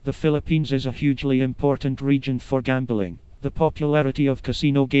The Philippines is a hugely important region for gambling. The popularity of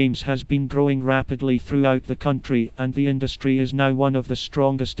casino games has been growing rapidly throughout the country, and the industry is now one of the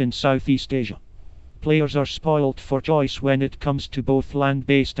strongest in Southeast Asia. Players are spoilt for choice when it comes to both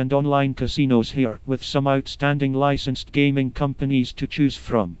land-based and online casinos here, with some outstanding licensed gaming companies to choose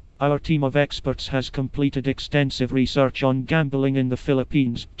from. Our team of experts has completed extensive research on gambling in the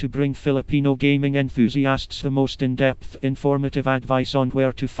Philippines to bring Filipino gaming enthusiasts the most in-depth, informative advice on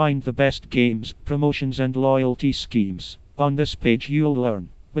where to find the best games, promotions and loyalty schemes. On this page you'll learn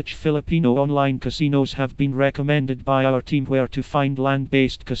which Filipino online casinos have been recommended by our team, where to find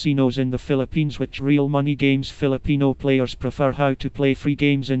land-based casinos in the Philippines, which real money games Filipino players prefer, how to play free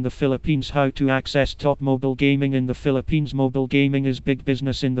games in the Philippines, how to access top mobile gaming in the Philippines. Mobile gaming is big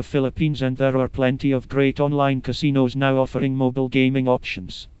business in the Philippines, and there are plenty of great online casinos now offering mobile gaming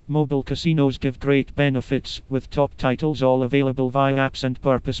options. Mobile casinos give great benefits, with top titles all available via apps and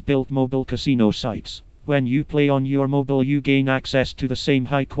purpose-built mobile casino sites. When you play on your mobile, you gain access to the same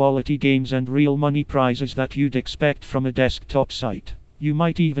high-quality games and real money prizes that you'd expect from a desktop site. You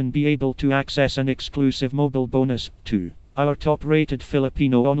might even be able to access an exclusive mobile bonus, too. Our top-rated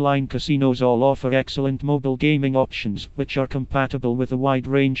Filipino online casinos all offer excellent mobile gaming options, which are compatible with a wide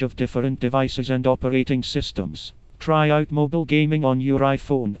range of different devices and operating systems. Try out mobile gaming on your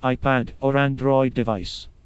iPhone, iPad, or Android device.